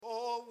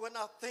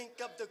when I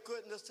think of the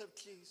goodness of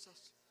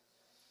Jesus,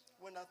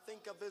 when I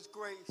think of his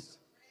grace,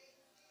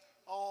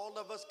 all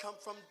of us come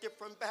from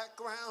different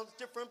backgrounds,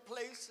 different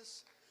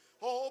places.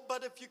 Oh,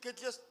 but if you could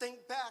just think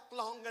back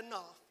long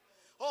enough.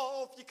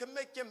 Oh, if you can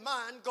make your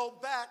mind go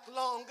back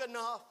long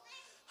enough.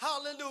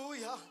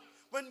 Hallelujah.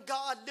 When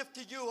God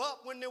lifted you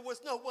up when there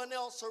was no one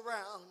else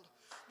around.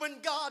 When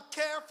God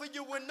cared for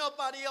you when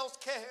nobody else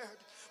cared.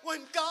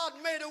 When God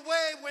made a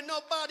way when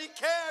nobody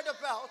cared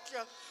about you.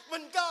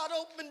 When God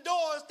opened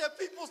doors that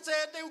people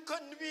said they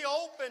couldn't be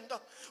opened.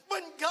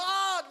 When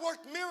God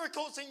worked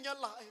miracles in your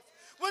life.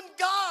 When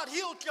God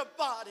healed your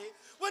body,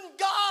 when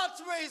God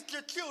raised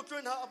your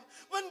children up,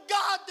 when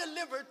God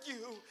delivered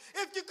you,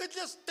 if you could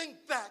just think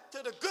back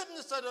to the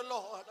goodness of the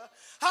Lord,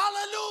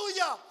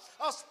 hallelujah,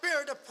 a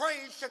spirit of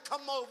praise should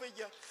come over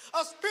you.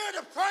 A spirit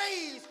of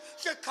praise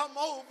should come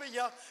over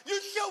you.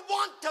 You should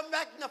want to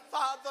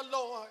magnify the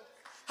Lord.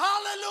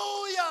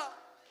 Hallelujah.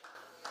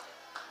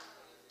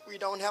 We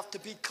don't have to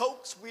be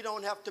coaxed. We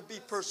don't have to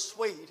be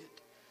persuaded.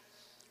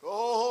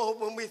 Oh,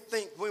 when we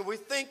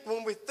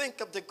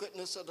think of the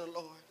goodness of the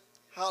Lord.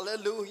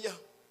 Hallelujah.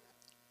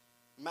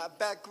 My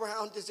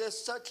background is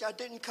as such, I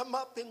didn't come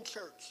up in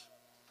church.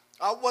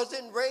 I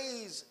wasn't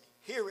raised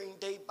hearing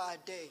day by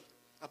day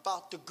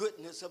about the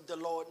goodness of the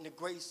Lord and the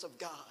grace of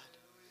God.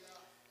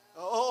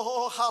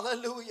 Oh,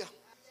 hallelujah.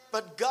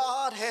 But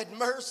God had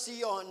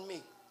mercy on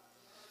me.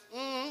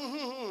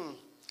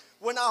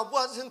 When I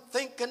wasn't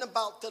thinking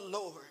about the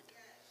Lord,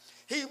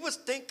 he was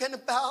thinking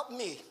about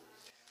me.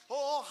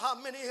 Oh, how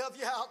many of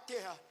you out there,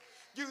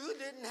 you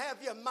didn't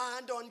have your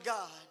mind on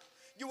God.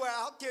 You were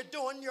out there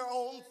doing your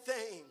own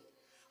thing.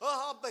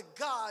 Oh, but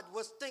God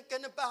was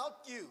thinking about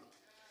you.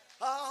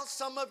 Oh,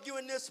 some of you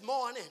in this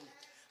morning,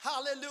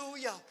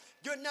 hallelujah,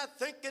 you're not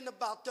thinking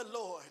about the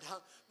Lord,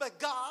 but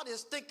God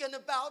is thinking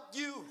about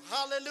you.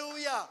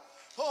 Hallelujah.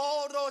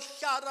 Oh,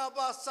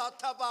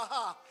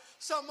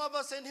 some of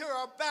us in here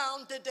are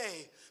bound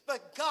today,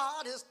 but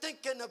God is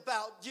thinking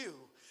about you.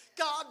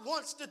 God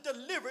wants to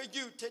deliver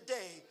you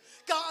today.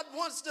 God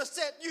wants to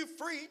set you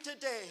free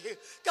today.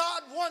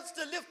 God wants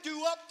to lift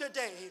you up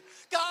today.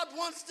 God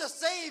wants to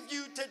save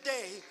you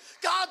today.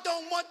 God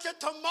don't want your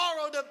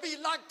tomorrow to be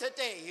like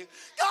today.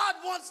 God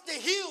wants to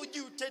heal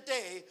you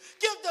today.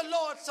 Give the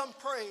Lord some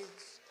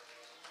praise.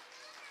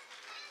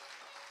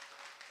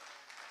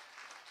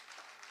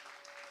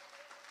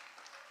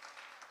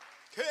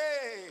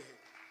 Hey.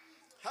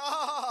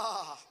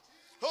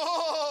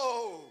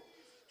 Oh.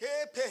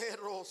 Hey,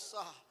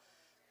 Pedrosa.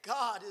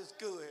 God is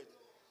good.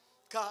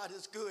 God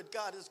is good.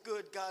 God is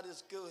good. God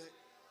is good.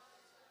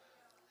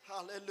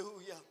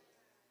 Hallelujah.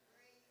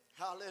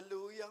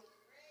 Hallelujah.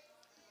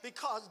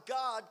 Because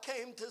God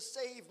came to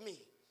save me.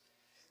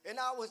 And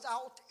I was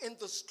out in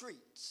the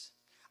streets.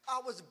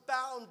 I was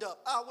bound up.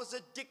 I was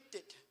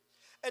addicted.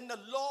 And the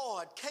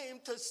Lord came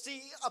to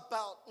see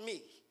about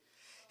me.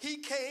 He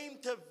came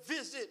to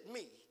visit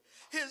me.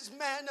 His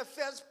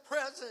manifest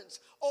presence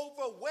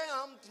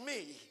overwhelmed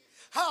me.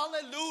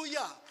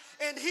 Hallelujah.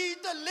 And he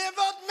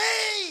delivered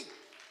me.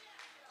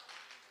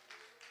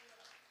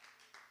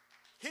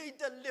 He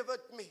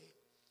delivered me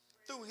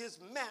through his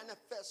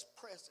manifest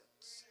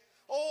presence.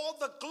 Oh,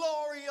 the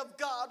glory of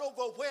God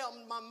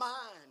overwhelmed my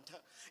mind.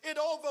 It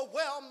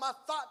overwhelmed my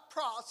thought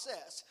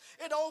process.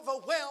 It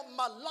overwhelmed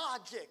my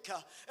logic.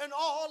 And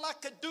all I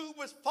could do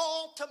was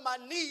fall to my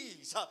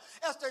knees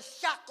as the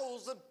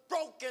shackles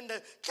broke and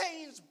the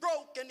chains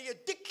broke and the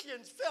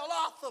addictions fell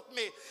off of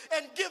me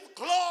and give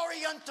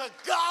glory unto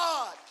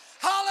God.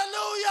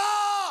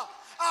 Hallelujah!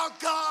 Our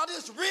God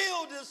is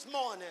real this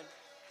morning.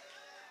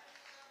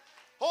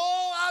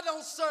 Oh, I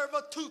don't serve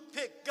a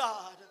toothpick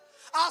God.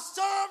 I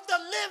serve the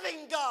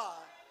living God.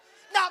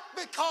 Not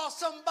because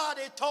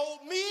somebody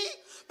told me,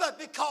 but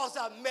because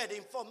I met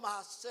him for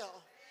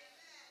myself.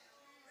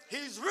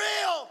 He's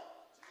real.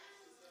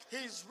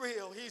 He's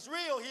real. He's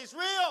real. He's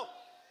real.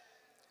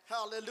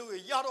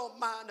 Hallelujah. Y'all don't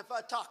mind if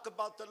I talk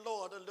about the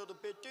Lord a little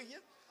bit, do you?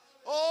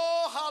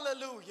 Oh,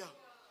 hallelujah.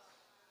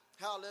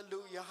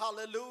 Hallelujah.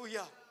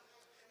 Hallelujah.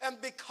 And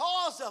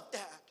because of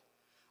that,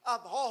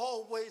 I've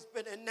always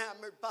been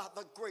enamored by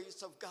the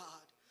grace of God.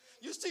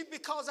 You see,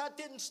 because I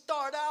didn't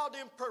start out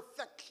in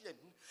perfection.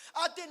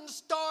 I didn't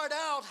start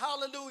out,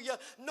 hallelujah,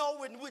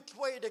 knowing which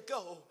way to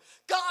go.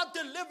 God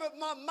delivered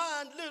my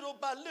mind little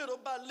by little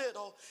by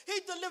little.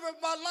 He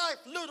delivered my life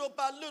little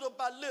by little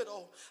by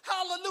little.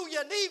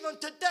 Hallelujah. And even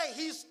today,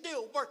 he's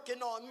still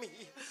working on me.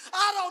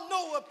 I don't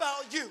know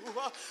about you,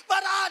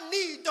 but I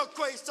need the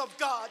grace of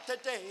God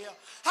today.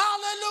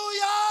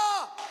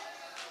 Hallelujah.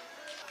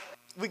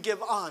 We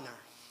give honor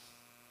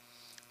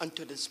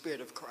unto the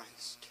Spirit of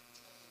Christ,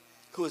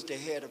 who is the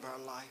head of our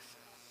life.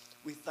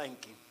 We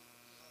thank him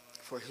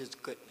for his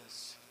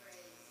goodness.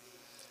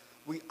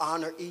 We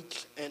honor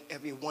each and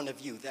every one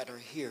of you that are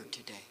here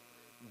today,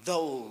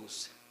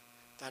 those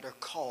that are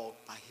called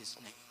by his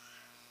name,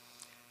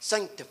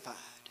 sanctified,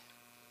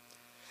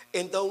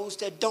 and those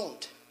that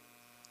don't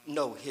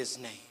know his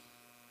name.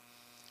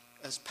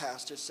 As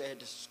Pastor said,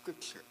 the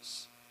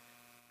scriptures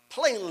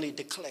plainly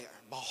declare,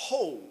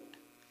 behold,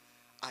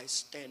 I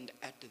stand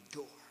at the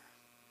door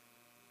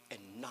and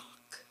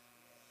knock.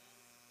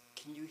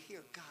 Can you hear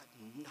God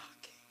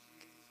knocking?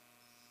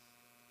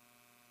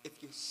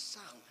 If you're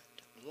silent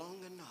long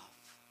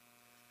enough,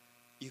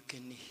 you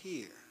can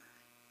hear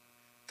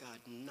God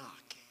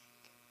knocking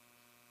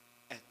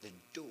at the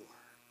door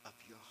of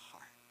your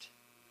heart.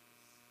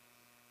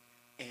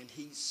 And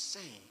he's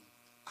saying,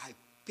 I've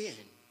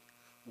been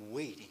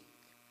waiting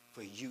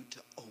for you to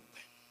open.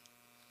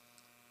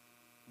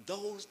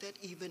 Those that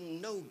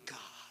even know God,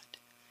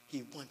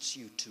 he wants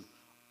you to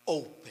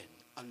open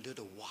a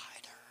little wider.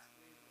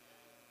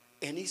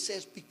 And he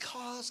says,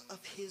 because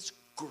of his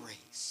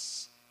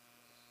grace,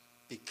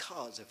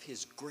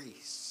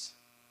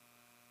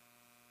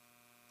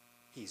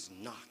 he's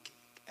knocking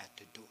at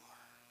the door.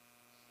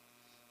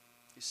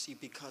 You see,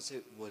 because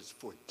it was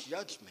for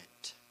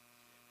judgment,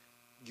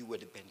 you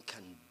would have been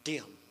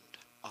condemned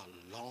a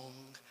long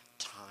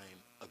time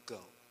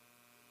ago.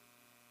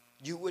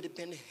 You would have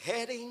been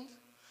heading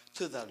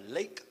to the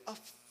lake of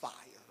fire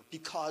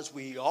because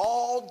we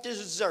all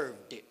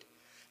deserved it.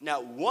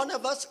 Now, one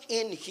of us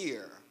in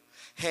here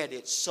had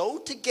it so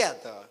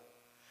together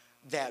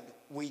that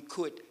we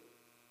could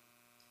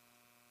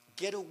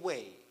get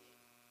away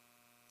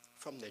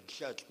from the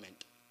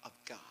judgment of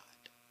God.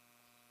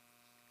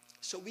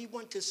 So we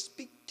want to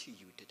speak to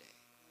you today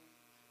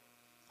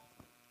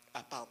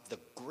about the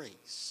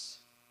grace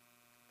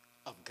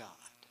of God,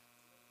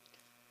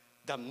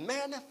 the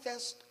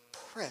manifest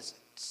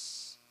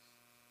presence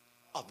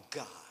of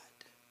God.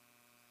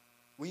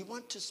 We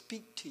want to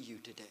speak to you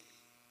today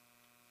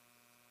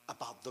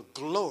about the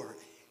glory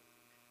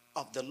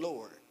of the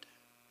Lord,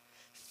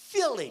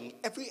 filling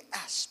every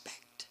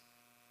aspect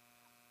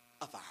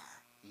of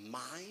our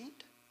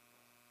mind,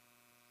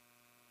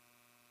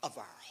 of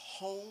our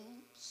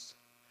homes,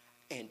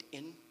 and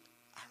in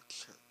our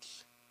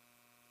church.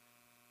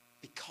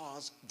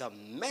 Because the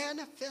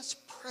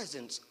manifest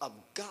presence of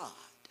God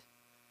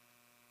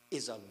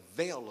is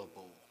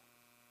available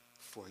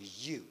for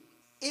you.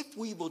 If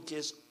we will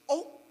just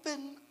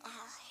open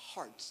our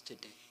hearts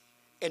today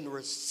and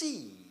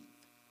receive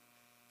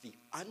the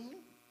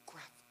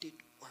ungrafted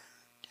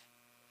word,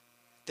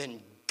 then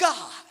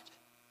God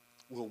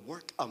will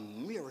work a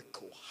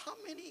miracle. How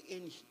many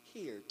in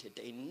here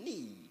today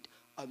need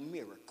a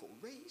miracle?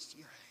 Raise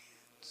your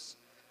hands.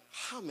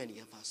 How many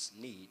of us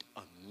need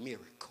a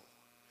miracle?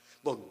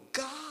 Well,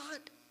 God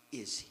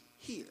is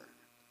here.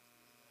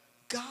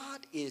 God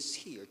is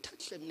here.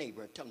 Touch your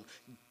neighbor and tell him,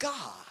 God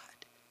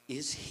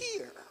is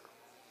here.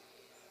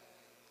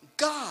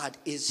 God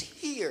is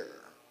here.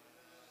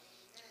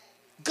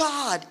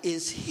 God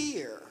is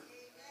here.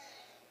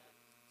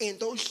 And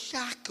those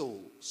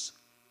shackles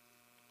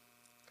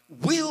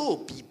will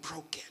be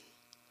broken.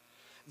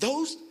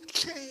 Those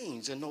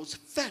chains and those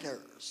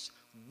fetters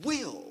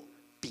will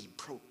be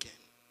broken.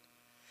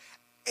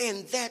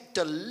 And that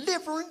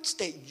deliverance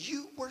that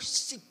you were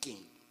seeking,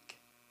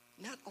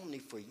 not only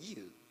for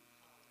you,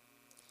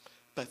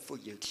 but for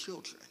your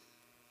children,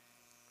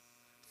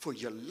 for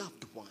your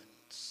loved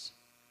ones,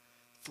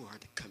 for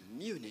the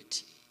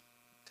community,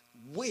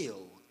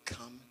 will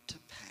come to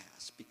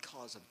pass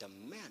because of the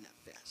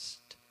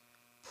manifest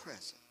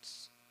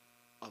presence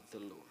of the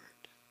Lord.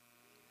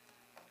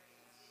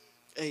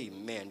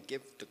 Amen.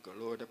 Give the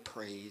Lord a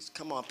praise.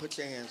 Come on, put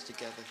your hands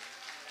together.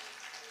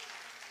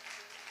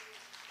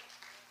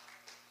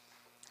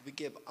 We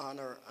give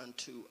honor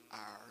unto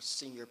our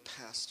senior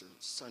pastor,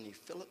 Sonny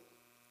Phillip,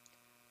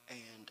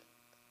 and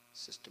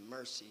Sister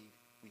Mercy.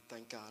 We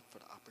thank God for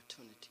the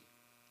opportunity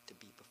to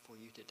be before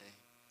you today.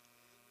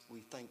 We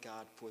thank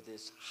God for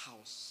this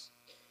house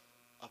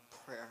of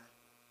prayer.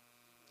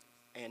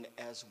 And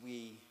as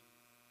we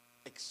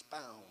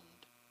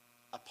expound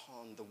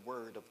upon the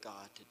word of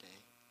God today,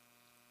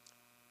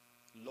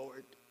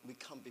 Lord, we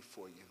come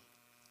before you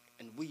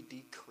and we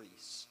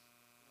decrease.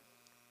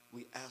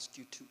 We ask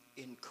you to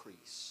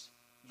increase.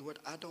 Lord,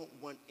 I don't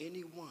want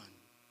anyone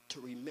to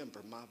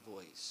remember my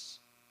voice.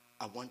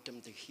 I want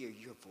them to hear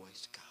your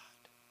voice, God.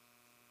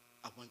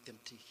 I want them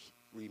to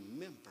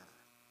remember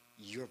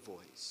your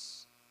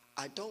voice.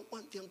 I don't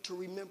want them to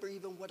remember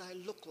even what I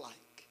look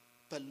like.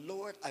 But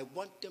Lord, I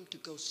want them to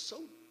go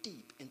so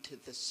deep into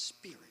the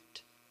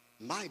spirit.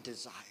 My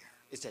desire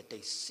is that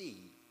they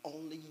see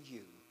only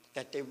you,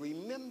 that they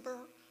remember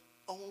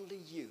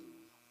only you.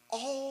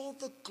 All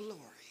the glory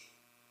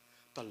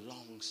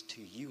belongs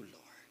to you,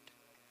 Lord.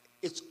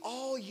 It's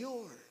all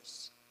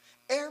yours.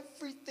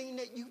 Everything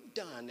that you've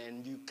done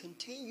and you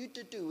continue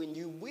to do and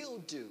you will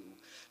do,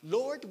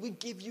 Lord, we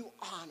give you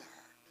honor.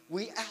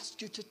 We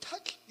ask you to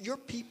touch your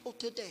people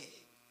today.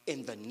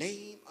 In the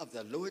name of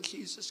the Lord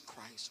Jesus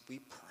Christ, we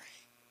pray.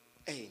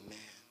 Amen.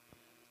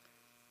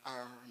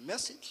 Our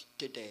message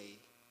today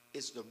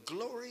is the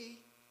glory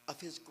of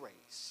his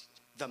grace,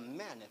 the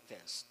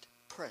manifest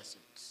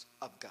presence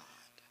of God.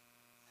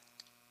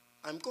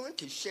 I'm going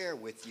to share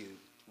with you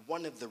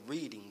one of the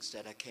readings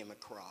that I came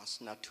across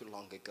not too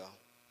long ago.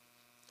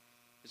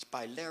 It's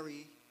by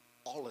Larry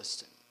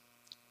Ellison.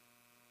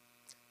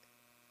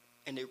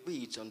 And it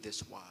reads on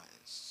this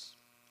wise: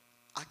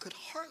 I could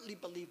hardly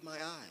believe my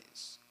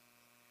eyes.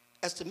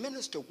 As the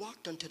minister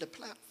walked onto the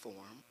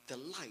platform, the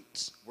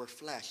lights were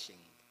flashing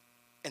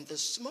and the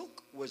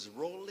smoke was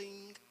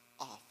rolling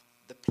off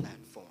the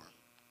platform.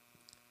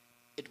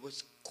 It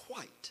was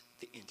quite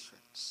the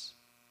entrance.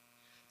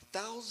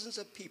 Thousands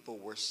of people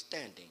were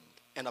standing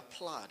and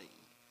applauding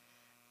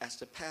as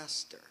the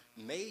pastor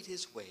made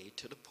his way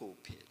to the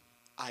pulpit.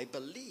 I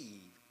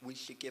believe we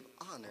should give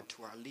honor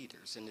to our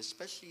leaders and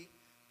especially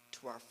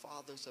to our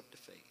fathers of the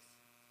faith.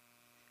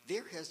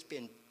 There has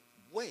been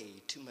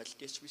way too much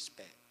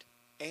disrespect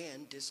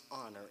and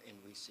dishonor in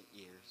recent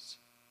years.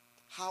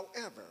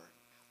 However,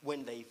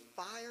 when they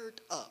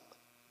fired up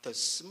the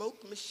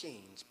smoke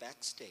machines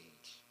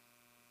backstage,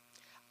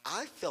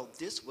 I felt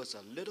this was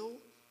a little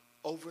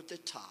over the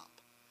top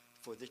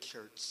for the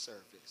church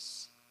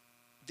service.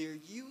 They're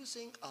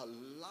using a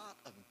lot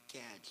of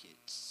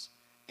gadgets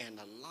and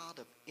a lot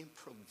of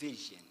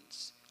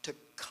improvisations to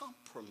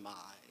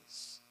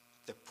compromise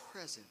the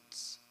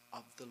presence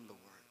of the Lord.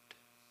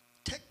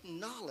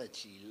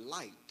 Technology,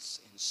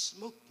 lights, and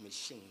smoke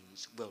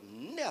machines will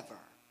never,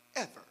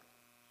 ever.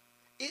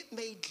 It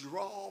may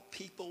draw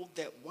people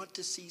that want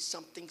to see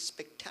something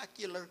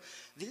spectacular.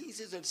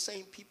 These are the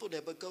same people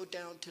that would go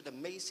down to the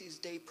Macy's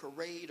Day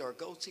Parade or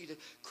go see the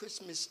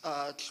Christmas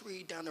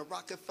tree down at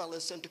Rockefeller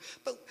Center.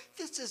 But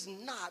this is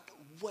not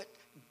what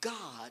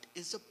God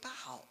is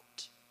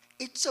about.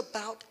 It's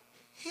about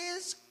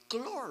His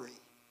glory.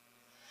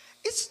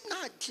 It's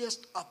not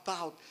just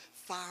about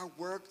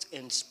fireworks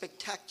and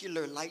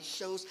spectacular light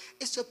shows.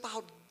 It's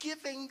about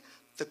giving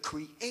the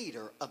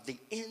Creator of the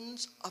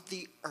ends of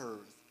the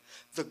earth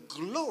the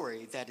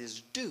glory that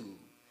is due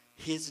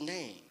His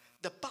name.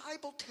 The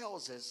Bible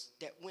tells us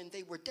that when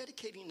they were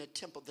dedicating the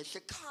temple, the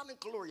Shekinah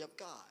glory of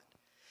God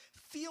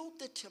filled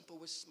the temple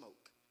with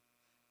smoke.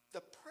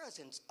 The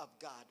presence of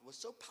God was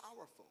so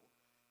powerful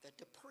that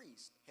the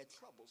priest had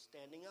trouble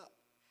standing up.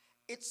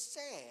 It's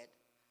sad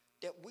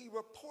that we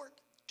report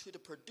to the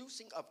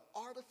producing of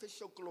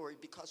artificial glory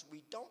because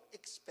we don't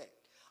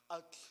expect a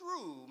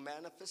true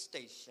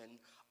manifestation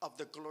of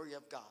the glory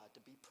of God to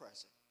be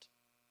present.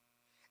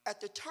 At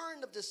the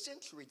turn of the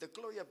century, the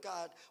glory of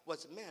God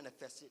was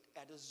manifested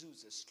at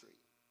Azusa Street.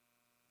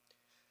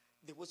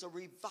 There was a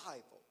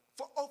revival.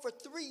 For over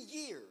 3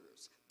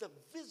 years, the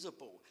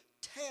visible,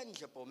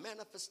 tangible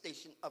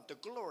manifestation of the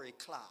glory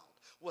cloud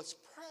was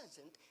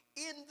present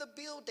in the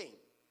building.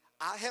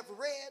 I have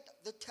read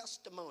the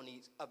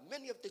testimonies of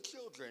many of the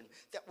children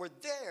that were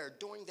there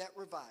during that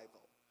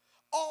revival.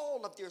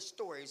 All of their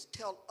stories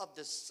tell of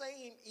the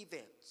same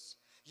events.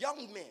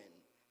 Young men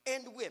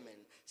and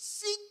women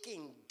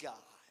seeking God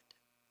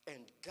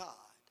and God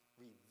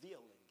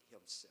revealing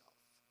Himself.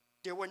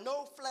 There were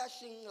no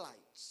flashing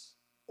lights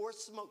or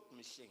smoke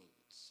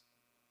machines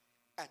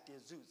at the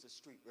Azusa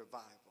Street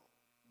revival.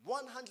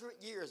 100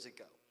 years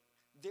ago,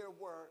 there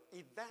were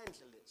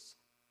evangelists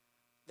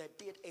that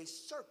did a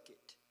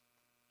circuit.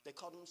 They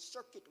called them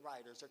circuit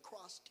riders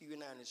across the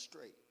United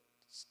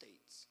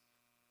States,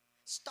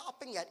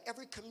 stopping at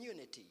every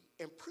community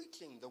and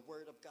preaching the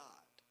word of God.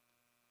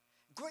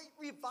 Great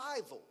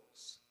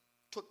revivals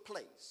took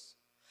place,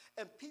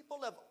 and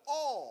people of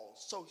all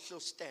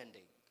social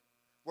standing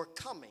were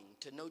coming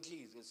to know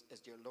Jesus as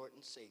their Lord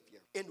and Savior.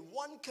 In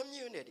one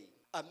community,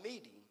 a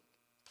meeting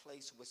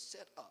place was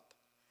set up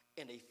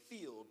in a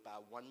field by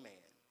one man.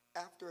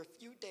 After a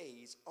few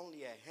days,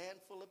 only a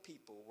handful of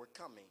people were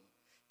coming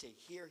to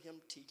hear him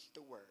teach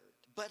the word.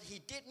 But he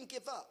didn't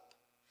give up.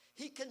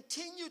 He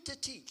continued to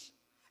teach,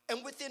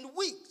 and within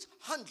weeks,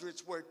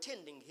 hundreds were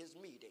attending his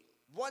meeting.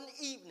 One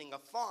evening, a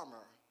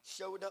farmer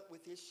showed up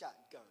with his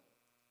shotgun.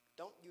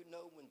 Don't you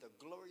know when the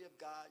glory of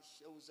God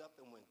shows up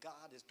and when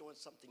God is doing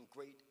something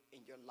great in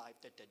your life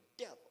that the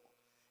devil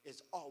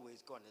is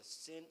always going to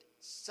send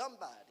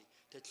somebody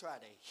to try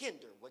to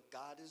hinder what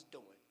God is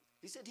doing.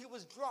 He said he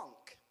was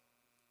drunk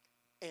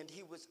and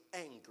he was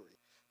angry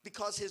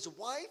because his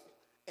wife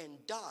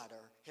and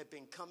daughter had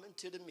been coming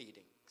to the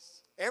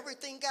meetings.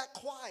 Everything got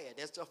quiet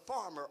as the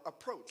farmer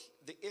approached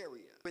the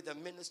area where the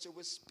minister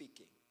was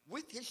speaking.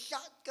 With his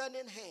shotgun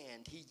in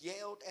hand, he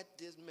yelled at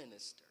this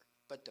minister.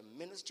 But the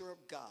minister of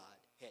God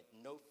had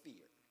no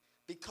fear.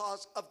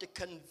 Because of the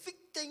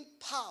convicting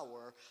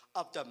power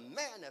of the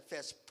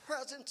manifest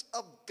presence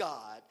of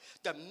God,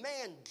 the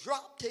man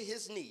dropped to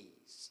his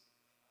knees.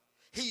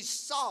 He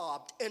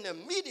sobbed and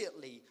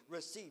immediately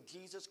received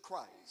Jesus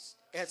Christ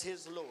as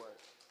his Lord.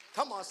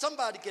 Come on,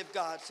 somebody give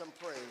God some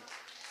praise.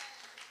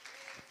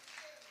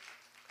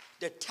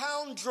 The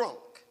town drunk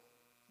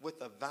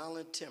with a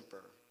violent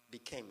temper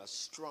became a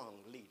strong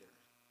leader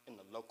in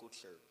the local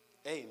church.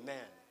 Amen.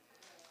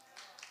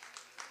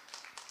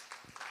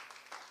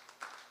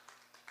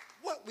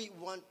 What we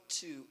want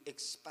to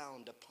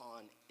expound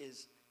upon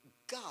is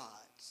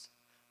God's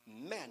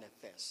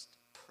manifest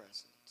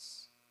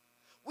presence.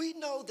 We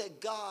know that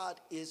God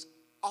is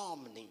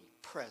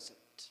omnipresent.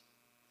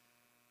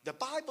 The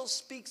Bible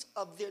speaks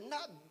of there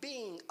not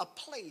being a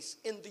place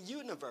in the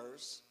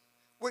universe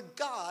where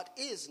God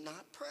is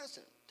not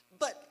present.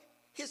 But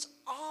his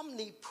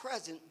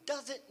omnipresent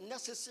doesn't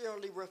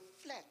necessarily refer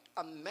reflect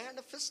a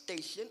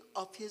manifestation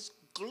of his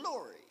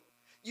glory.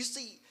 You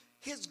see,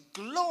 his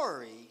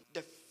glory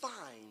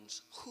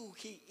defines who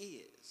he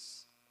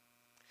is.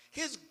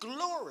 His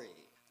glory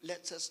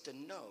lets us to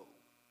know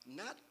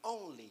not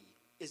only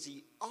is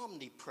he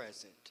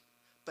omnipresent,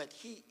 but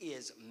he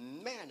is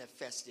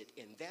manifested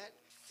in that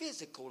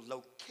physical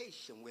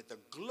location where the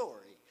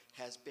glory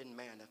has been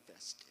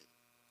manifested.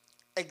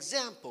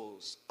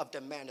 Examples of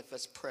the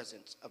manifest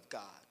presence of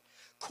God.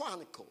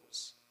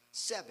 Chronicles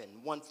 7,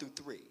 1 through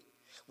 3.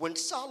 When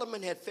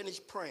Solomon had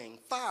finished praying,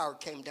 fire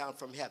came down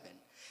from heaven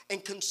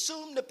and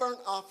consumed the burnt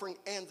offering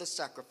and the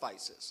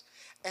sacrifices.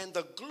 And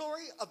the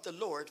glory of the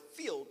Lord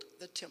filled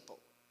the temple.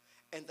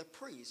 And the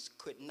priests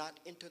could not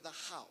enter the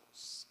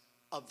house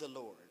of the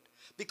Lord,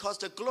 because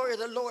the glory of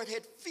the Lord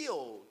had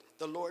filled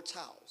the Lord's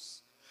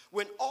house.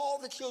 When all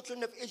the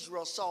children of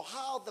Israel saw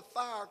how the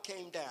fire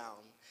came down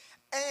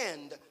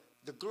and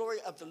the glory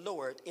of the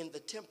Lord in the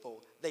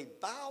temple, they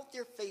bowed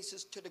their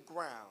faces to the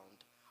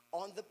ground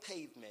on the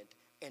pavement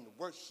and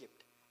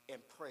worshiped and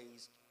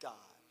praised God.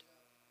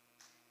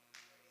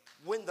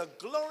 When the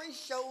glory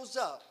shows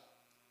up,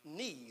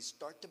 knees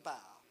start to bow.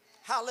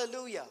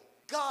 Hallelujah.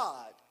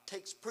 God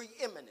takes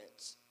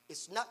preeminence.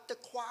 It's not the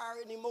choir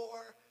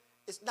anymore.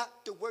 It's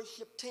not the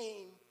worship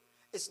team.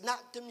 It's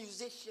not the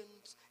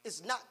musicians.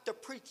 It's not the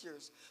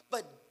preachers.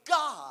 But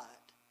God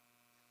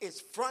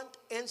is front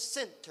and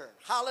center.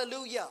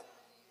 Hallelujah.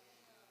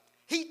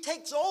 He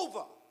takes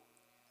over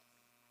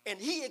and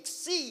he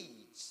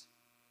exceeds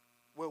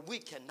where we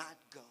cannot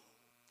go.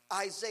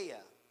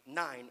 Isaiah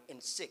 9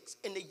 and 6.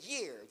 In the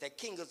year that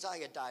King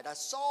Uzziah died, I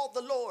saw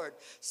the Lord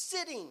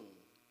sitting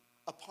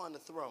upon the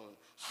throne,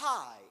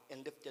 high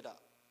and lifted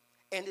up.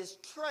 And his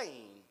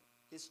train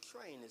is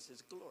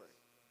his glory.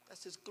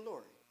 That's his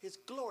glory. His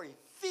glory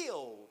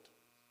filled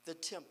the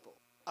temple.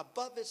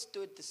 Above it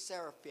stood the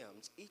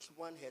seraphims. Each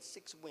one had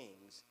 6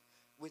 wings.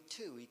 With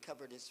 2 he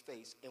covered his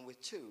face, and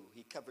with 2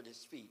 he covered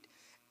his feet,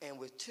 and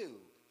with 2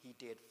 he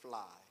did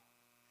fly.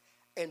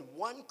 And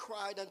one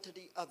cried unto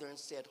the other and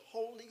said,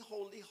 Holy,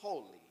 holy,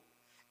 holy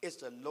is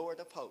the Lord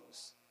of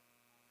hosts.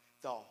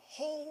 The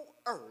whole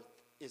earth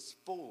is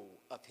full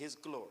of his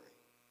glory.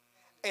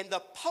 And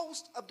the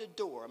post of the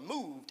door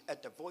moved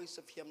at the voice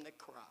of him that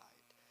cried,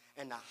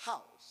 and the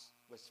house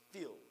was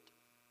filled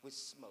with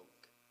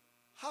smoke.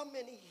 How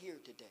many here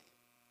today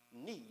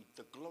need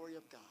the glory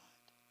of God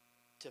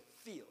to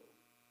fill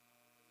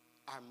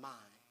our mind?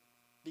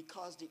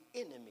 Because the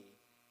enemy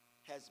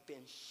has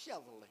been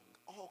shoveling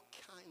all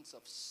kinds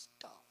of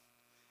stuff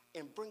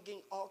and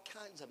bringing all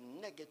kinds of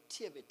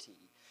negativity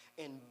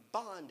and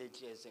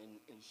bondages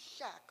and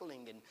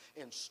shackling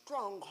and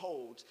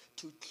strongholds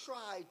to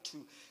try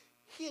to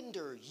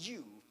hinder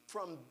you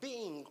from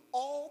being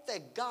all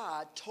that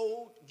God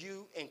told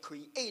you and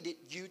created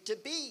you to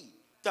be.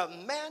 The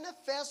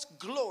manifest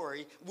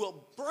glory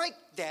will break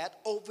that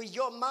over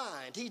your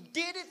mind. He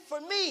did it for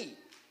me.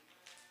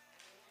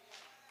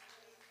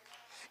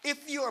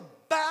 If you're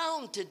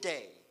bound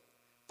today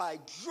by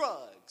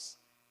drugs,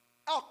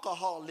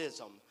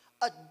 alcoholism,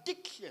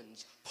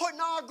 addictions,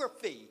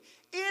 pornography,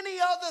 any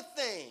other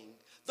thing,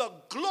 the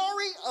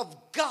glory of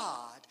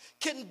God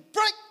can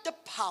break the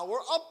power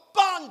of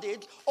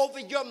bondage over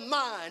your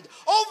mind,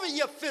 over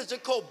your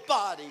physical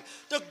body.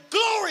 The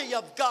glory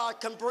of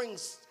God can bring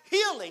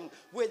healing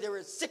where there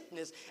is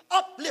sickness,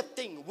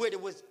 uplifting where there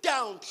was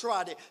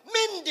downtrodden,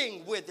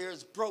 mending where there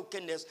is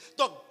brokenness.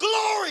 The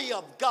glory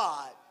of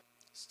God.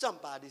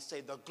 Somebody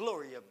say the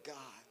glory of God.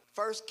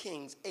 1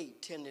 Kings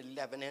 8, 10,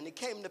 11. And it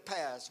came to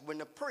pass when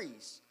the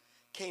priests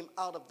came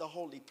out of the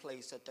holy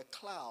place that the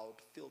cloud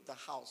filled the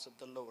house of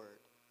the Lord,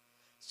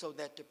 so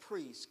that the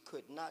priests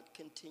could not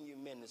continue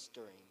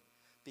ministering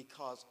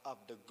because of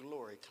the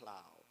glory cloud.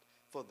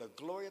 For the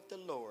glory of the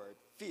Lord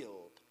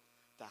filled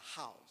the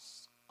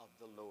house of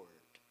the Lord.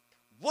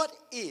 What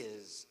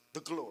is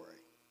the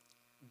glory?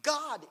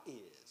 God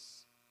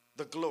is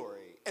the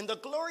glory, and the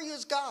glory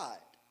is God.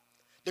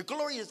 The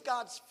glory is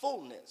God's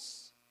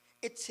fullness.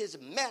 It's his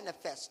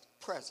manifest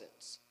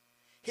presence,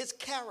 his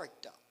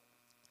character,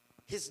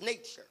 his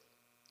nature,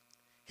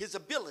 his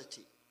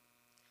ability,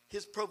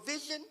 his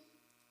provision,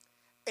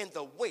 and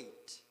the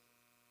weight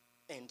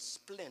and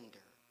splendor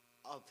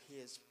of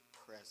his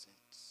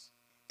presence.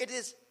 It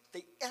is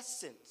the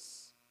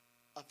essence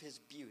of his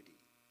beauty.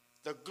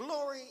 The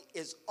glory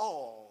is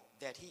all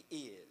that he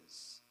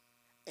is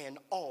and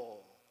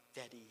all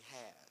that he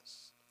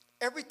has.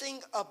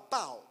 Everything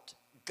about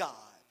God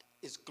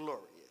is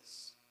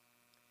glorious.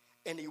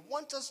 And he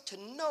wants us to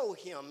know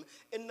him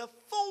in the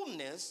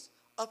fullness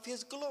of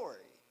his glory,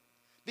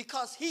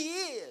 because he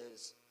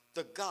is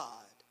the God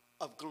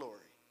of glory.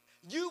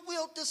 You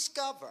will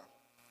discover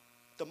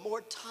the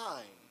more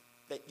time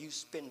that you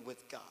spend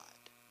with God.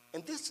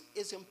 And this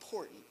is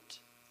important,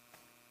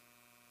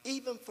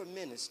 even for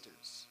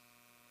ministers.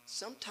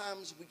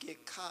 Sometimes we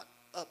get caught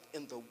up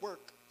in the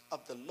work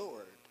of the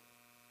Lord.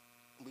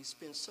 We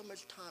spend so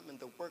much time in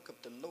the work of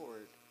the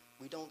Lord,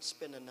 we don't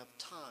spend enough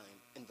time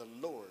in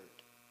the Lord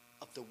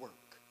of the work.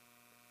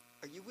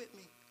 Are you with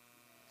me?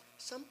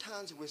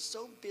 Sometimes we're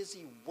so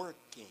busy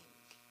working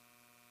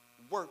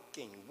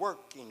working,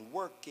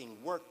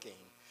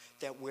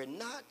 that we're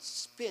not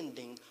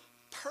spending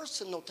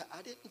personal time.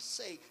 I didn't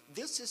say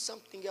this is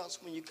something else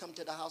when you come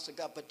to the house of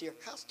God, but there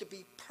has to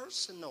be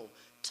personal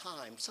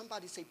time.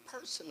 Somebody say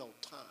personal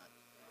time.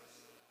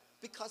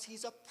 Because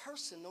he's a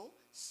personal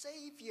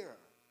Savior.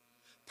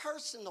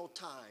 Personal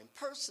time,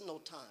 personal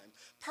time,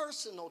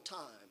 personal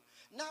time.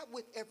 Not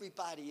with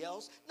everybody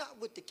else, not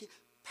with the kids.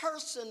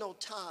 Personal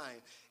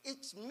time.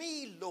 It's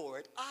me,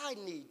 Lord. I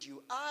need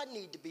you. I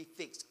need to be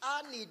fixed.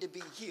 I need to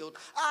be healed.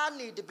 I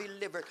need to be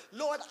delivered.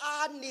 Lord,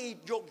 I need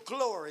your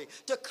glory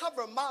to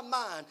cover my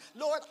mind.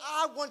 Lord,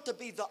 I want to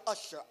be the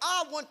usher.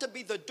 I want to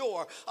be the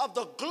door of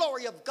the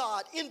glory of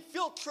God,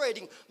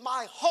 infiltrating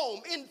my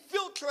home,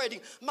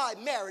 infiltrating my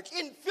marriage,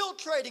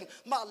 infiltrating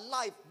my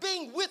life,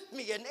 being with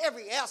me in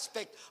every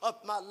aspect of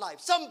my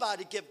life.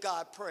 Somebody give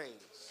God praise.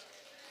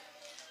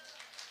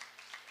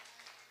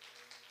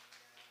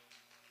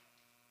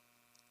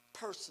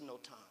 Personal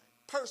time,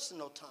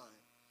 personal time.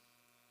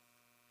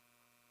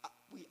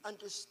 We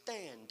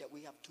understand that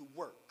we have to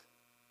work.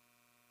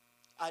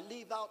 I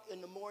leave out in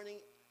the morning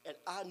and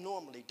I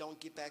normally don't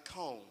get back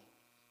home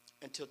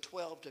until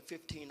 12 to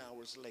 15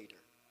 hours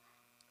later,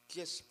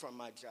 just from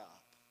my job.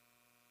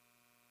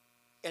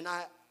 And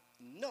I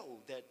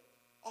know that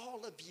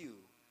all of you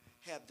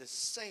have the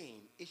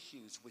same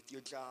issues with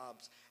your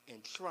jobs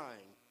and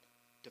trying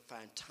to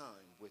find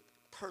time with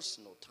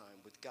personal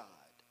time with God.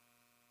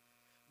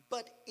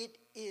 But it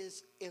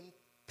is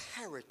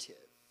imperative.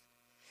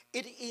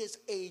 It is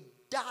a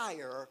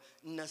dire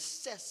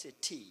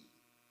necessity.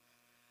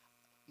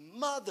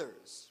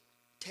 Mothers,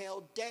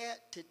 tell dad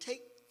to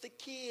take the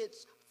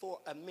kids for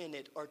a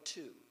minute or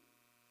two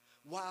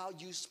while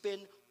you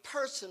spend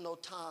personal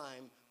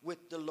time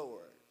with the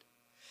Lord.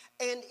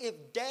 And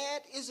if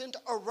dad isn't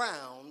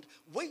around,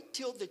 wait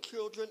till the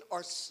children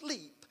are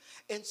asleep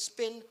and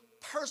spend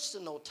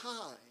personal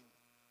time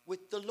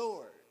with the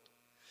Lord.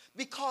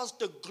 Because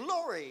the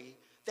glory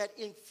that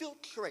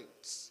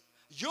infiltrates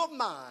your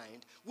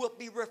mind will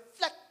be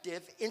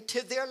reflective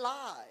into their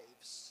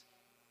lives.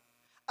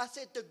 I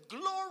said the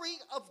glory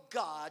of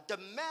God, the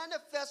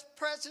manifest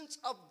presence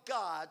of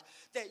God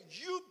that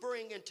you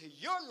bring into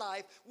your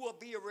life will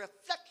be a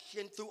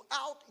reflection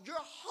throughout your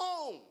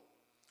home.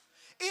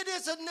 It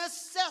is a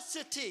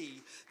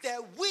necessity that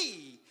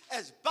we,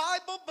 as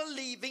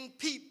Bible-believing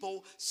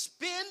people,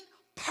 spend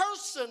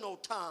personal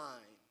time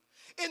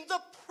in the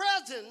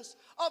presence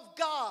of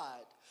God.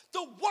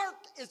 The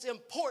work is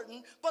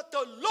important, but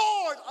the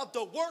Lord of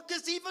the work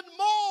is even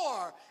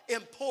more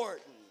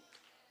important.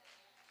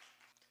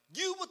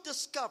 You will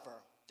discover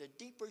the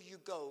deeper you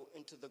go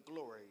into the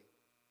glory,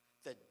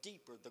 the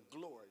deeper the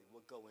glory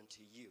will go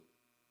into you.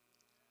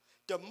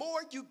 The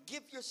more you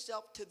give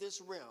yourself to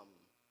this realm,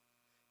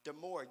 the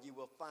more you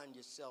will find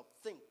yourself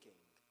thinking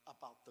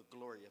about the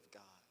glory of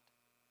God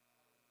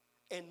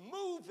and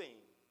moving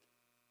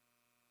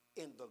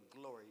in the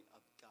glory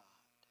of God.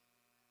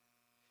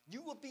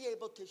 You will be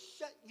able to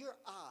shut your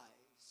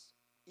eyes,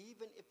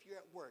 even if you're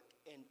at work,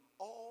 and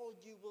all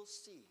you will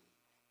see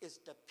is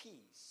the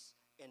peace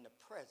and the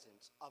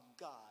presence of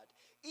God.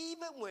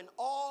 Even when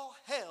all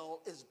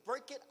hell is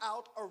breaking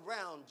out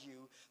around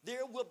you,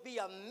 there will be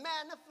a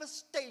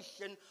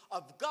manifestation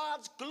of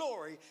God's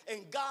glory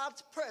and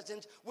God's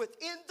presence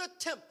within the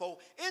temple,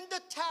 in the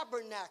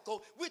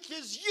tabernacle, which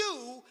is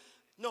you,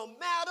 no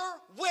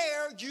matter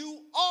where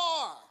you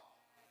are.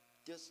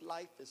 This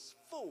life is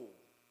full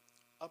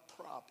of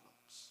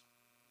problems.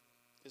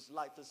 This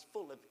life is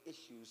full of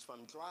issues,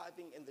 from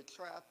driving in the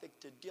traffic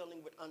to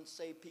dealing with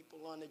unsaved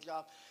people on the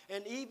job,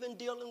 and even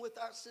dealing with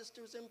our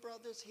sisters and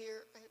brothers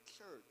here at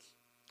church.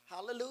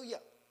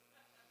 Hallelujah.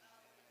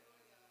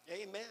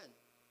 Amen.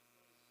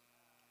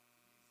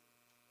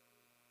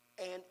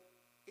 And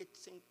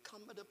it's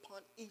incumbent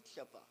upon each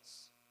of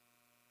us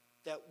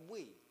that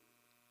we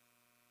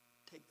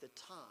take the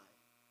time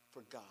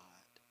for God.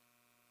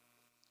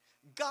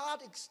 God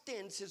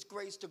extends his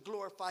grace to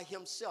glorify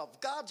himself.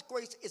 God's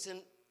grace is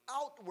an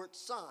outward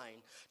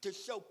sign to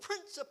show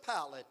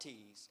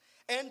principalities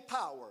and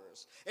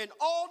powers in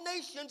all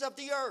nations of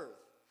the earth,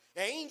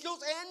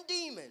 angels and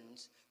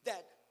demons,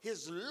 that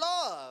his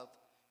love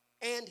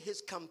and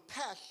his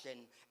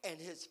compassion and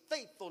his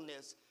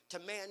faithfulness to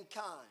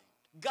mankind.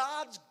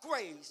 God's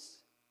grace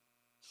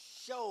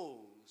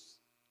shows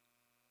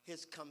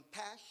his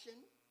compassion,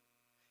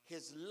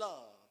 his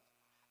love,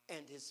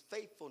 and his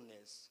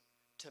faithfulness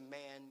to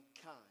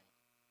mankind.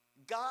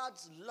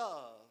 God's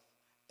love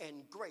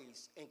and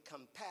grace and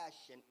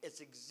compassion is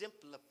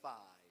exemplified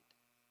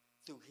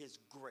through his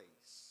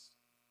grace.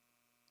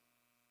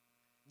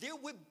 There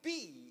would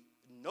be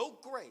no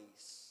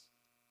grace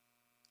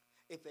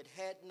if it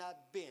had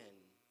not been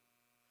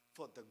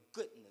for the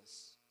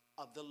goodness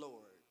of the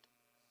Lord.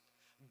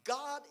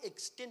 God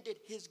extended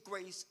his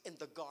grace in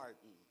the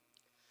garden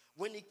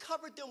when he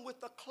covered them with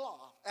a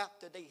cloth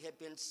after they had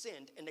been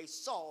sinned and they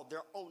saw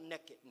their own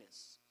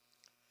nakedness.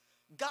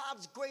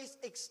 God's grace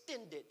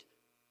extended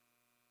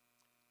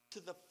to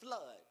the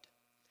flood,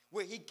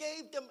 where he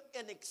gave them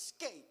an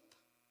escape,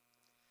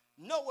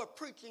 Noah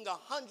preaching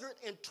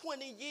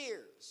 120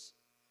 years.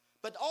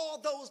 But all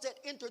those that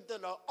entered the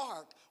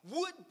ark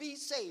would be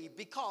saved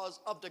because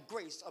of the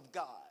grace of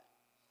God.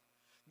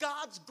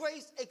 God's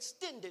grace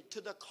extended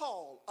to the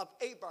call of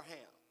Abraham.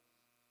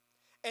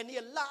 And he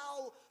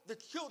allowed the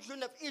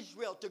children of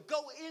Israel to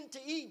go into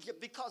Egypt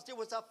because there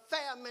was a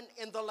famine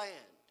in the land.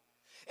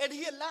 And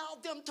he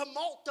allowed them to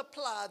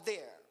multiply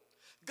there.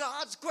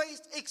 God's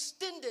grace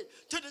extended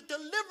to the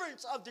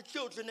deliverance of the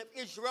children of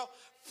Israel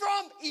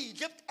from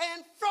Egypt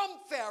and from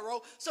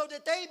Pharaoh so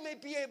that they may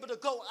be able to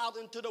go out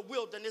into the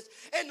wilderness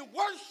and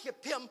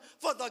worship him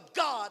for the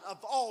God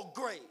of all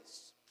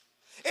grace.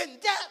 And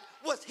that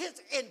was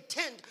his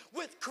intent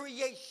with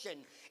creation.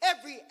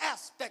 Every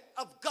aspect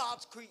of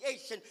God's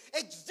creation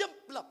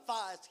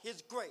exemplifies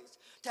his grace,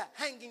 to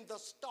hanging the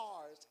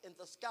stars in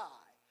the sky,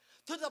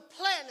 to the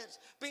planets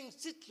being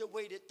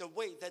situated the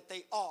way that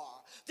they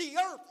are. The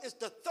earth is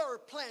the third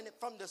planet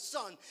from the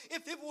sun.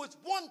 If it was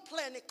one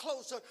planet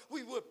closer,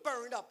 we would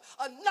burn up.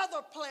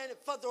 Another planet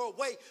further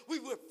away, we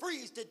would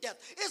freeze to death.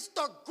 It's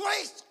the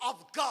grace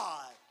of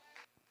God.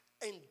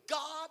 And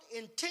God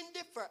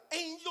intended for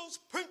angels,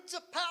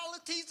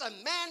 principalities, and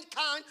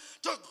mankind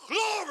to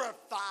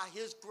glorify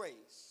his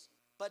grace.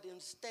 But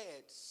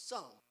instead,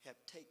 some have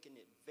taken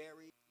it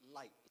very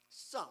lightly.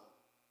 Some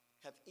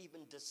have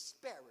even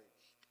disparaged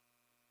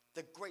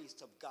the grace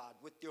of God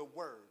with their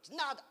words,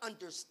 not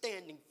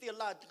understanding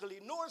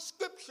theologically nor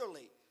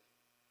scripturally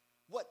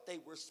what they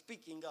were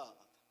speaking of.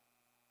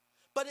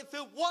 But if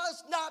it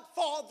was not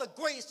for the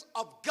grace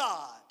of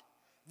God,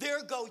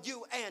 there go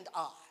you and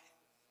I.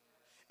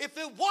 If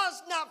it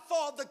was not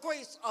for the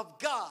grace of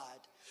God,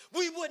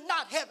 we would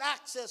not have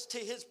access to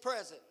his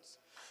presence.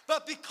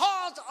 But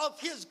because of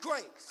his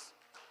grace,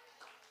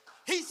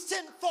 he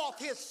sent forth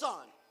his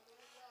son,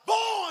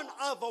 born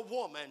of a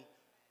woman,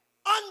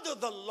 under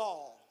the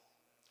law,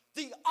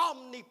 the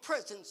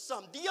omnipresent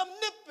Son, the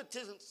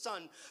omnipotent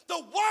Son, the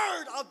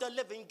Word of the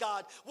living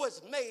God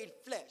was made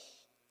flesh.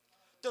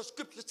 The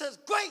scripture says,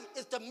 great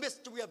is the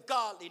mystery of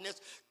godliness.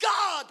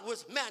 God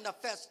was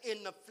manifest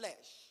in the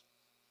flesh.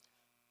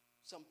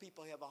 Some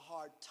people have a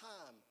hard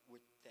time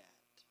with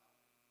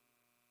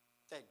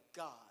that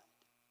God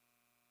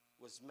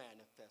was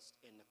manifest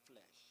in the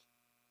flesh,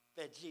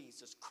 that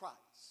Jesus Christ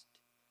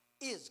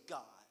is God,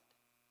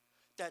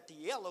 that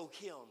the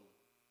Elohim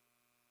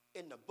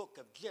in the book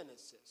of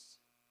Genesis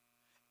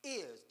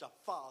is the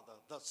Father,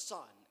 the Son,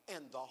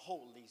 and the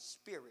Holy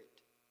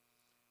Spirit.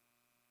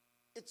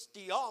 It's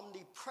the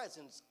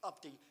omnipresence of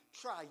the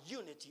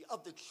triunity,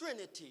 of the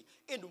Trinity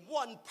in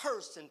one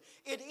person.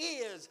 It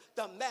is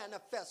the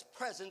manifest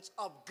presence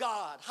of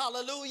God.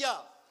 Hallelujah.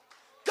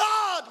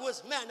 God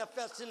was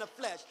manifest in the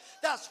flesh.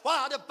 That's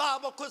why the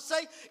Bible could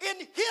say, in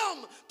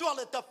him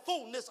dwelleth the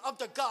fullness of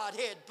the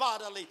Godhead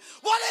bodily.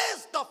 What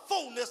is the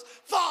fullness?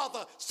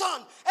 Father,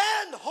 Son,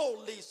 and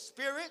Holy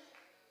Spirit.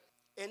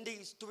 And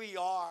these three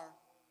are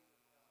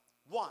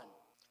one.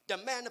 The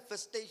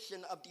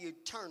manifestation of the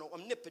eternal,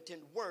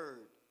 omnipotent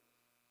Word,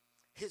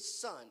 his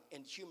Son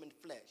in human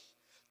flesh,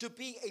 to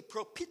be a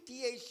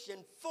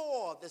propitiation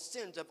for the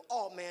sins of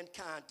all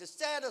mankind, to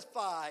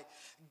satisfy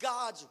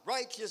God's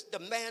righteous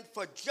demand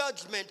for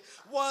judgment,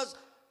 was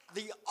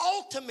the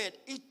ultimate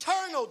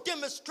eternal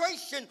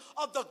demonstration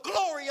of the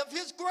glory of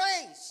his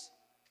grace.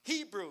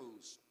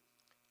 Hebrews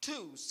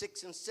 2,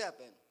 6 and 7,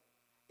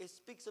 it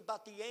speaks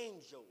about the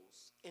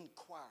angels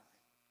inquiring.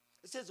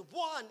 It says,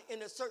 one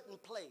in a certain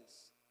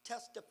place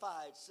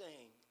testified,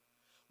 saying,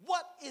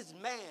 what is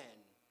man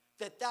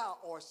that thou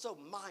art so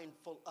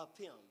mindful of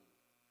him?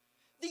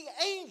 The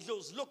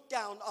angels looked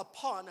down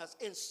upon us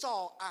and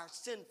saw our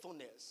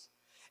sinfulness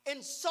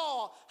and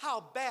saw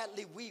how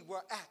badly we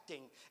were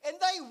acting. And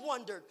they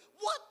wondered,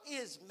 what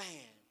is man?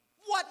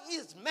 What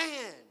is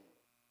man?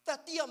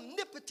 That the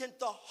omnipotent,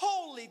 the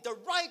holy, the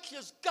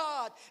righteous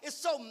God is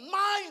so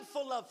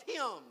mindful of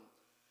him.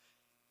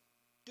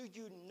 Do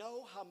you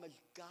know how much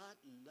God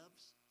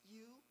loves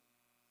you?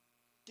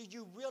 Do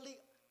you really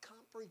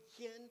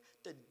comprehend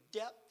the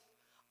depth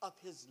of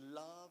his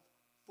love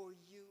for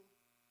you?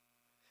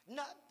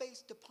 Not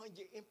based upon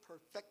your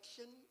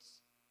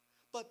imperfections,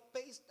 but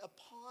based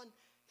upon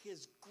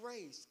his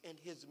grace and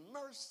his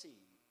mercy.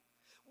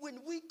 When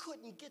we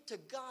couldn't get to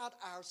God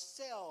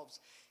ourselves,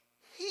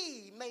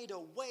 he made a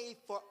way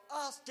for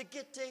us to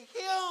get to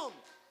him.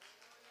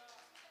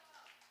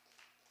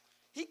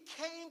 He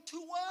came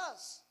to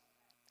us.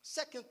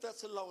 2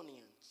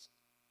 Thessalonians,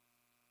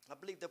 I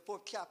believe the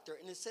 4th chapter,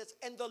 and it says,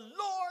 and the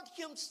Lord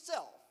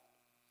himself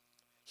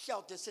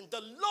shall descend.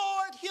 The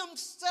Lord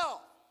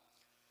himself.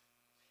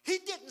 He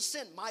didn't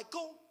send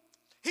Michael.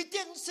 He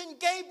didn't send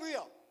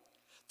Gabriel.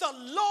 The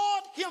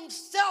Lord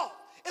himself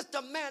is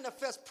the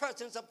manifest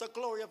presence of the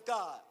glory of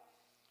God.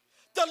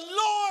 The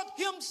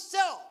Lord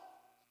himself.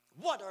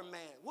 What are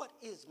man? What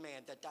is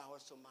man that thou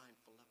art so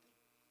mindful of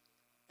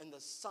him? And the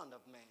Son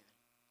of man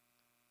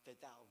that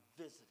thou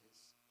visitest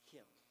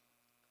him.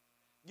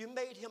 You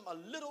made him a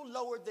little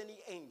lower than the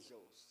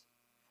angels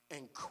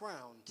and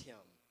crowned him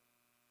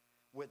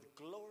with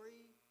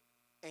glory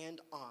and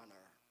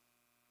honor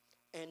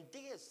and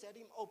did set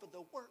him over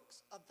the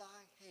works of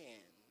thy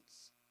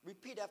hands.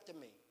 Repeat after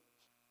me.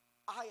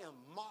 I am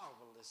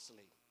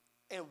marvelously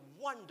and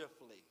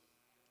wonderfully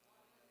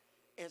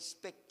and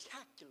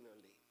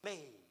spectacularly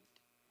made.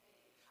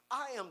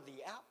 I am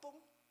the apple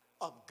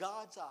of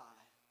God's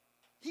eye.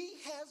 He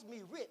has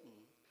me written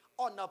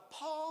on the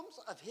palms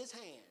of his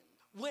hand.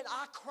 When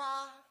I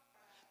cry,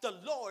 the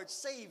Lord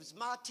saves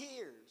my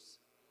tears.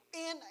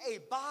 In a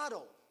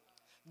bottle,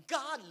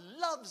 God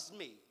loves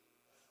me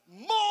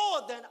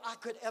more than I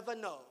could ever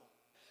know.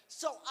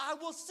 So I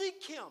will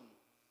seek him.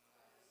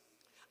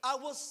 I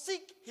will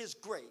seek his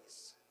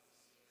grace.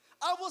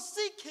 I will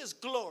seek his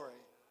glory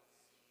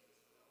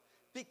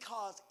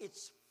because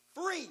it's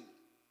free.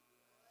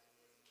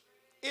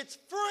 It's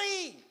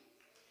free.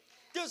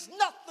 There's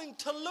nothing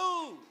to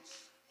lose.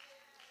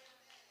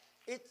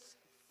 It's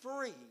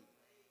free.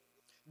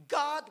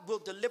 God will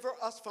deliver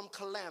us from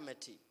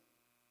calamity,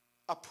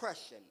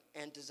 oppression,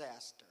 and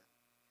disaster,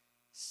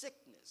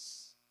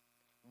 sickness.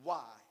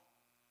 Why?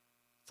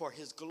 For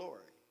his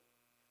glory,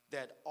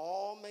 that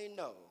all may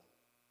know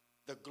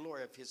the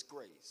glory of his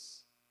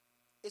grace.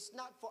 It's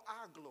not for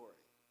our glory.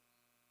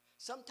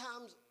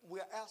 Sometimes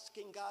we're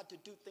asking God to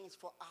do things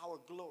for our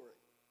glory.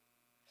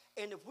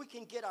 And if we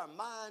can get our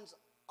minds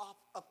off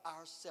of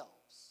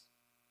ourselves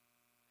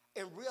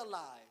and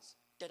realize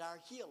that our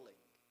healing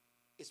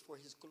is for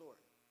his glory.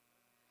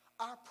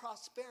 Our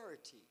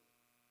prosperity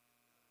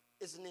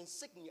is an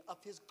insignia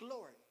of his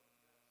glory.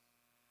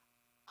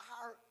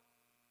 Our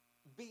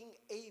being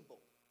able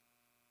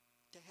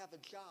to have a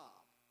job,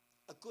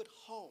 a good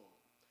home,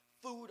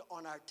 food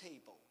on our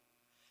table,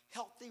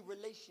 healthy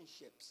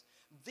relationships,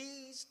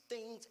 these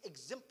things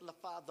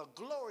exemplify the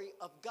glory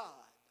of God.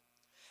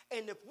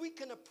 And if we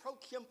can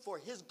approach him for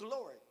his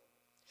glory,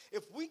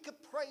 if we could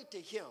pray to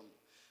him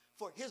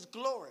for his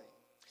glory,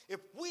 if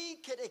we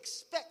could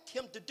expect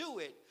him to do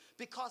it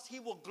because he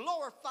will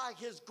glorify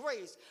his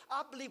grace,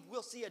 I believe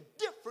we'll see a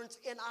difference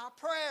in our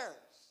prayers.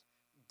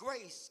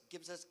 Grace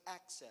gives us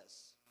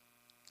access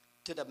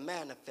to the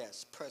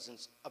manifest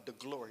presence of the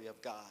glory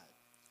of God.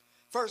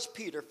 1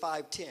 Peter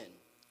 5:10,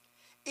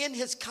 in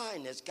his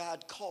kindness,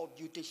 God called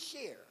you to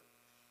share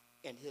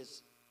in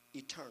his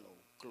eternal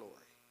glory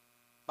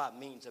by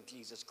means of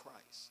Jesus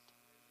Christ.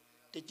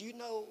 Did you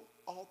know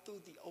all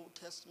through the Old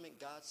Testament,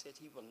 God said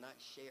he will not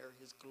share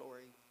his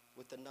glory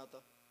with another?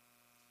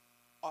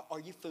 Are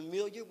you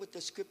familiar with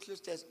the scriptures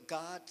that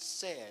God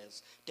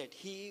says that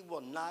he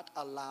will not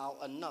allow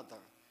another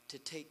to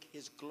take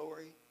his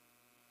glory?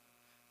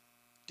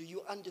 Do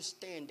you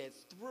understand that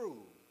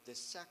through the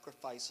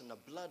sacrifice and the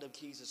blood of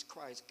Jesus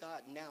Christ,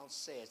 God now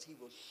says he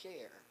will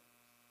share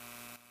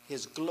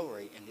his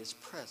glory and his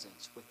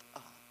presence with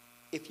us?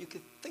 If you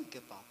could think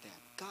about that,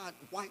 God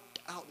wiped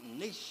out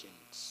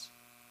nations,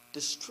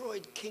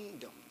 destroyed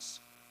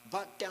kingdoms,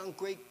 brought down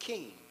great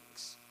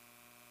kings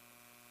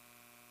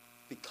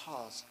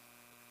because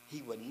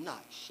he would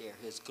not share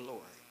his glory.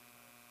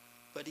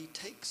 But he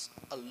takes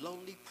a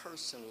lowly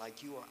person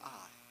like you or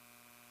I,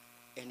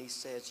 and he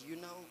says, you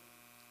know,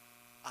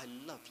 I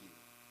love you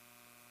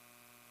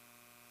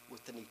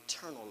with an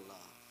eternal love.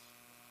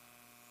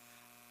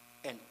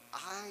 And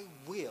I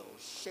will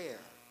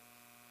share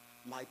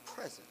my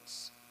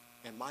presence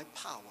and my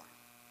power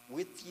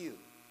with you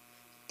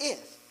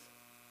if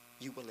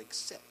you will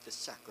accept the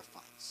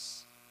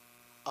sacrifice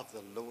of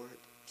the Lord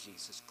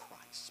Jesus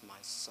Christ, my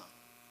son.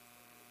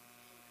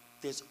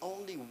 There's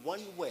only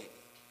one way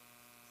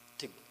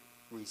to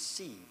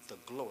receive the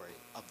glory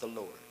of the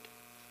Lord.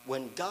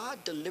 When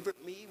God delivered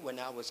me when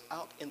I was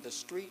out in the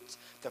streets,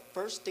 the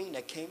first thing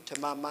that came to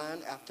my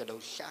mind after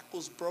those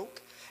shackles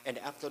broke and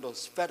after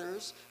those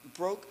fetters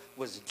broke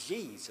was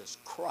Jesus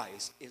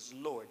Christ is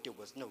Lord. There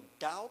was no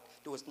doubt.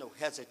 There was no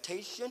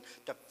hesitation.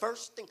 The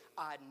first thing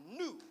I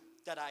knew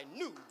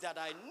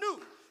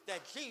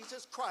that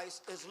Jesus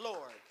Christ is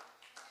Lord.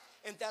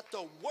 And that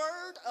the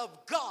word of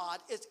God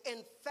is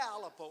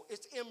infallible,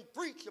 it's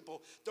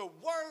unbreachable. The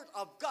word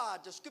of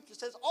God, the scripture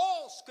says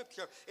all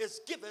scripture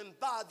is given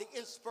by the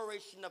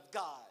inspiration of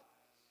God.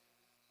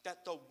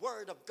 That the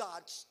word of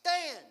God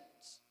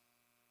stands.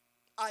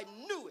 I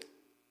knew it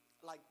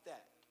like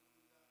that.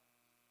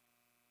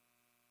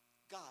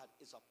 God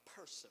is a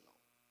personal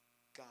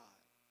God.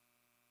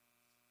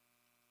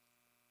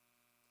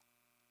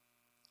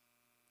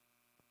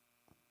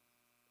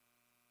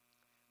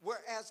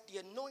 Whereas the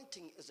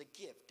anointing is a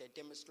gift that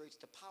demonstrates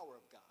the power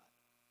of God,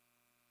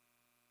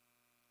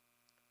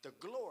 the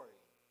glory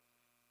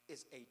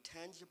is a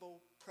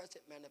tangible,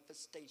 present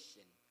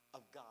manifestation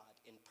of God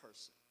in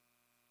person.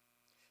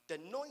 The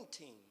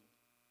anointing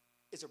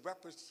is a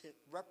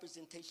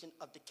representation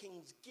of the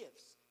king's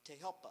gifts to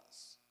help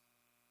us.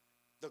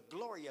 The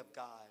glory of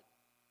God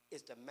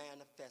is the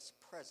manifest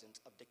presence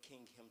of the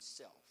king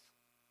himself.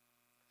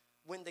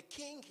 When the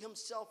king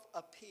himself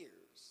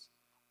appears,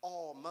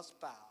 all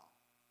must bow.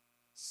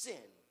 Sin,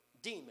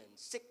 demons,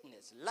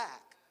 sickness,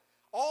 lack,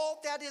 all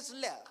that is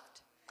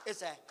left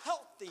is a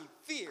healthy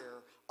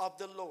fear of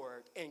the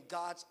Lord and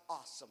God's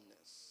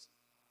awesomeness.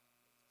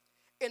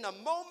 In a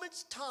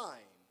moment's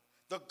time,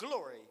 the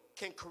glory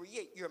can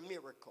create your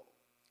miracle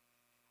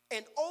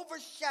and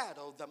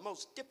overshadow the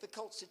most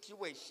difficult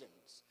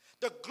situations.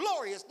 The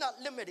glory is not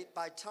limited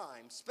by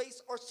time,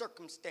 space, or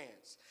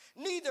circumstance.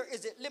 Neither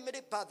is it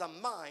limited by the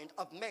mind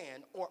of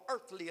man or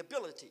earthly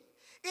ability.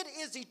 It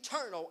is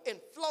eternal and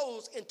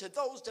flows into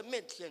those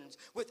dimensions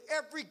with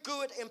every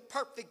good and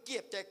perfect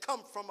gift that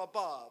comes from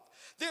above.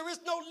 There is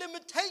no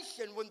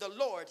limitation when the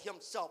Lord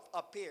himself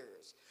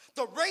appears.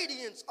 The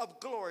radiance of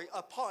glory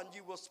upon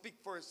you will speak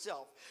for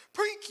itself.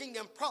 Preaching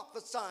and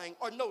prophesying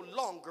are no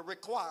longer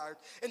required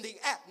in the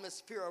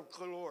atmosphere of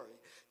glory.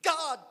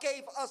 God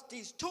gave us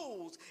these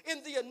tools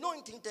in the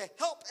anointing to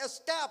help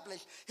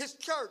establish his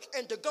church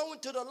and to go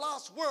into the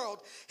lost world.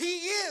 He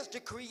is the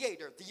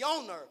creator, the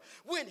owner.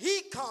 When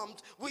he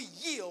comes, we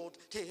yield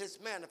to his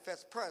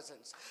manifest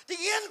presence. The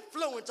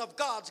influence of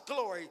God's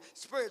glory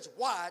spreads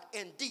wide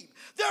and deep.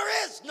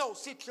 There is no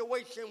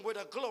situation where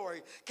the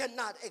glory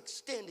cannot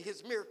extend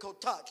his miracle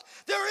touch.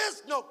 There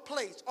is no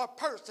place or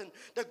person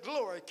the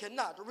glory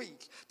cannot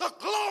reach. The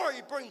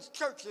glory brings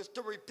churches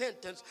to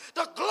repentance.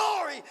 The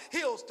glory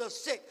heals the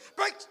sick,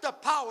 breaks the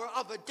power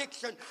of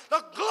addiction.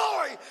 The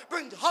glory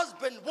brings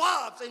husbands,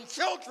 wives, and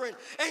children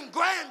and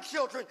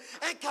grandchildren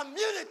and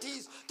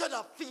communities to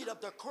the feet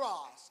of the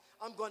cross.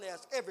 I'm going to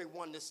ask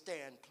everyone to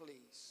stand,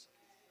 please.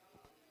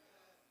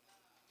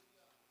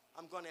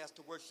 I'm going to ask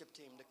the worship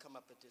team to come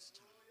up at this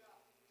time.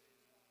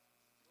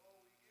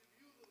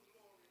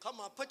 Come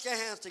on, put your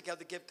hands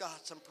together, give God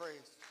some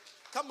praise.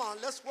 Come on,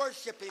 let's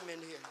worship him in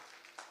here.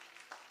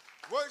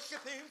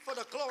 Worship him for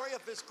the glory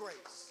of his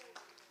grace.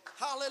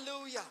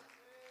 Hallelujah.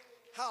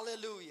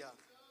 Hallelujah.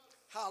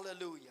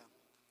 Hallelujah.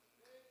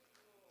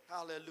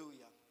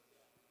 Hallelujah.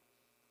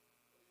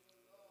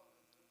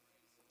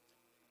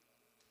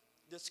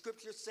 The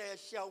scripture says,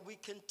 shall we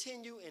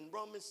continue in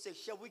Romans 6,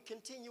 shall we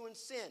continue in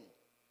sin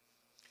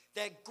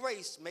that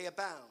grace may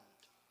abound?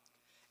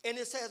 And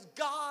it says,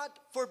 God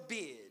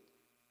forbid.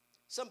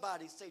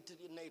 Somebody say to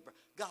your neighbor,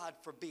 God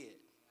forbid.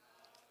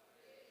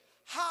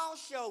 How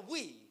shall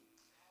we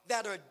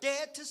that are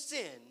dead to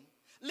sin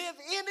live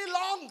any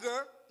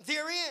longer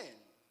therein?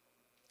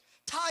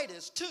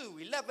 Titus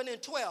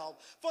 2:11-12,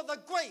 for the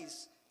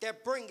grace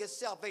that bringeth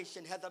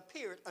salvation hath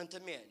appeared unto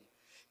men,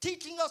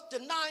 teaching us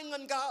denying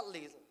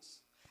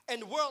ungodliness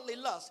and worldly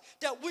lust,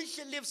 that we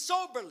should live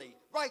soberly,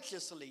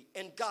 righteously,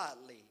 and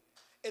godly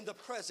in the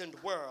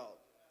present world.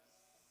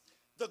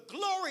 The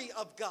glory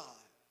of God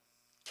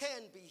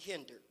can be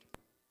hindered.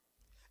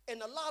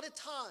 And a lot of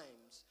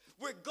times,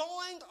 we're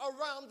going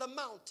around the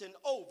mountain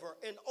over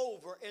and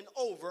over and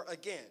over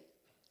again.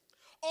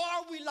 Or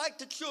are we like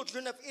the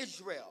children of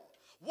Israel,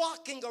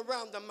 walking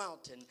around the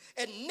mountain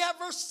and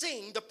never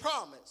seeing the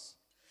promise?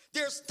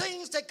 There's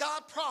things that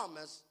God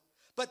promised,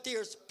 but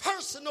there's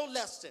personal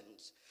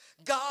lessons.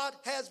 God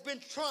has been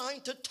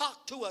trying to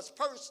talk to us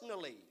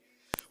personally.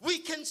 We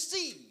can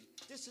see,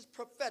 this is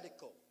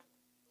prophetical.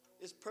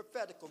 It's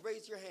prophetical.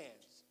 Raise your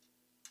hands.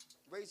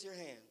 Raise your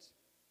hands.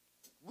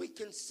 We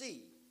can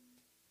see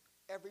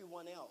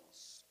everyone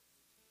else,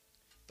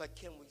 but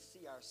can we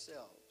see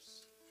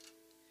ourselves?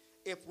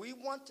 If we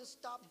want to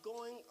stop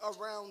going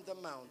around the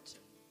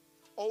mountain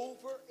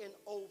over and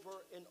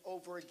over and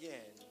over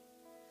again,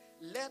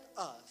 let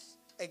us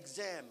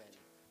examine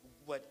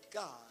what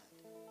God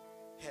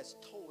has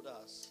told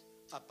us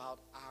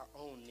about our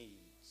own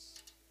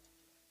needs.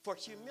 For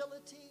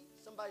humility,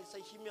 somebody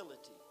say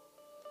humility.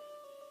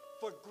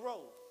 For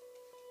growth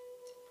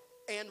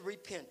and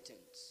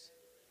repentance.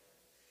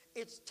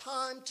 It's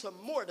time to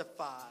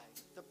mortify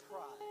the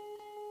pride.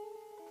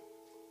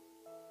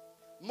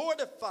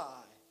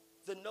 Mortify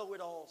the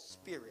know-it-all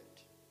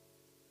spirit.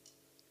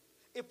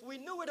 If we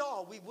knew it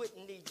all, we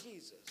wouldn't need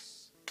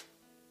Jesus.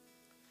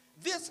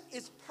 This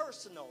is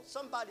personal.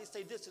 Somebody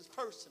say this is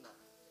personal.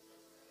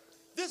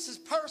 This is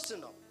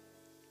personal.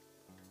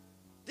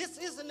 This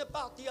isn't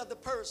about the other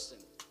person.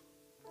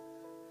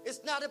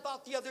 It's not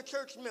about the other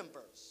church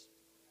members.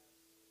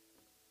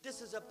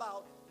 This is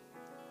about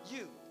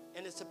you,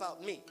 and it's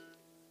about me.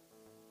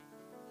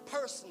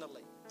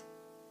 Personally.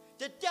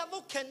 The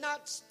devil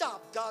cannot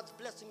stop God's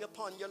blessing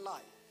upon your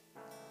life.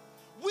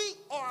 We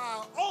are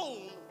our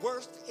own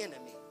worst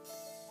enemy.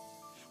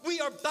 We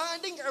are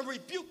binding and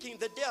rebuking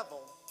the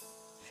devil,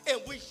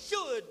 and we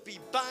should be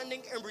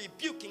binding and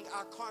rebuking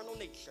our carnal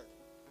nature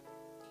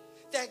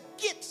that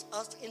gets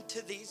us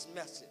into these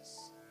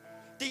messes.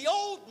 The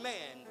old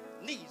man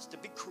needs to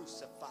be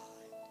crucified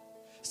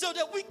so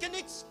that we can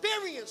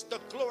experience the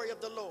glory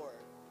of the Lord.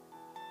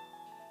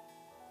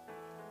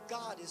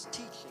 God is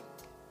teaching.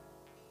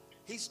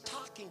 He's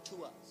talking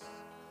to us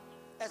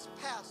as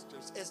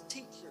pastors, as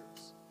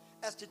teachers,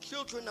 as the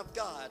children of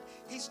God.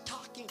 He's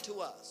talking to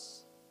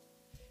us.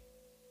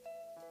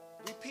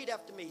 Repeat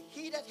after me.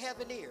 He that have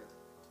an ear,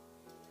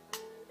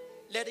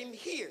 let him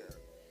hear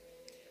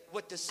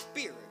what the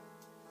Spirit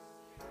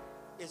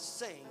is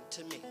saying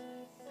to me,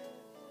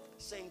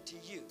 saying to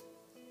you,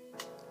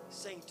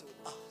 saying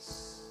to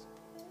us.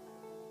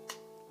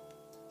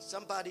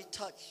 Somebody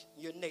touch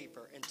your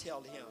neighbor and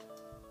tell him,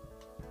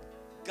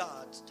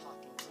 God's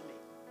talking to me.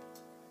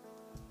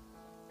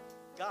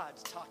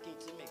 God's talking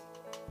to me.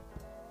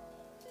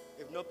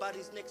 If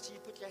nobody's next to you,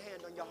 put your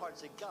hand on your heart and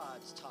say,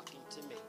 God's talking to me.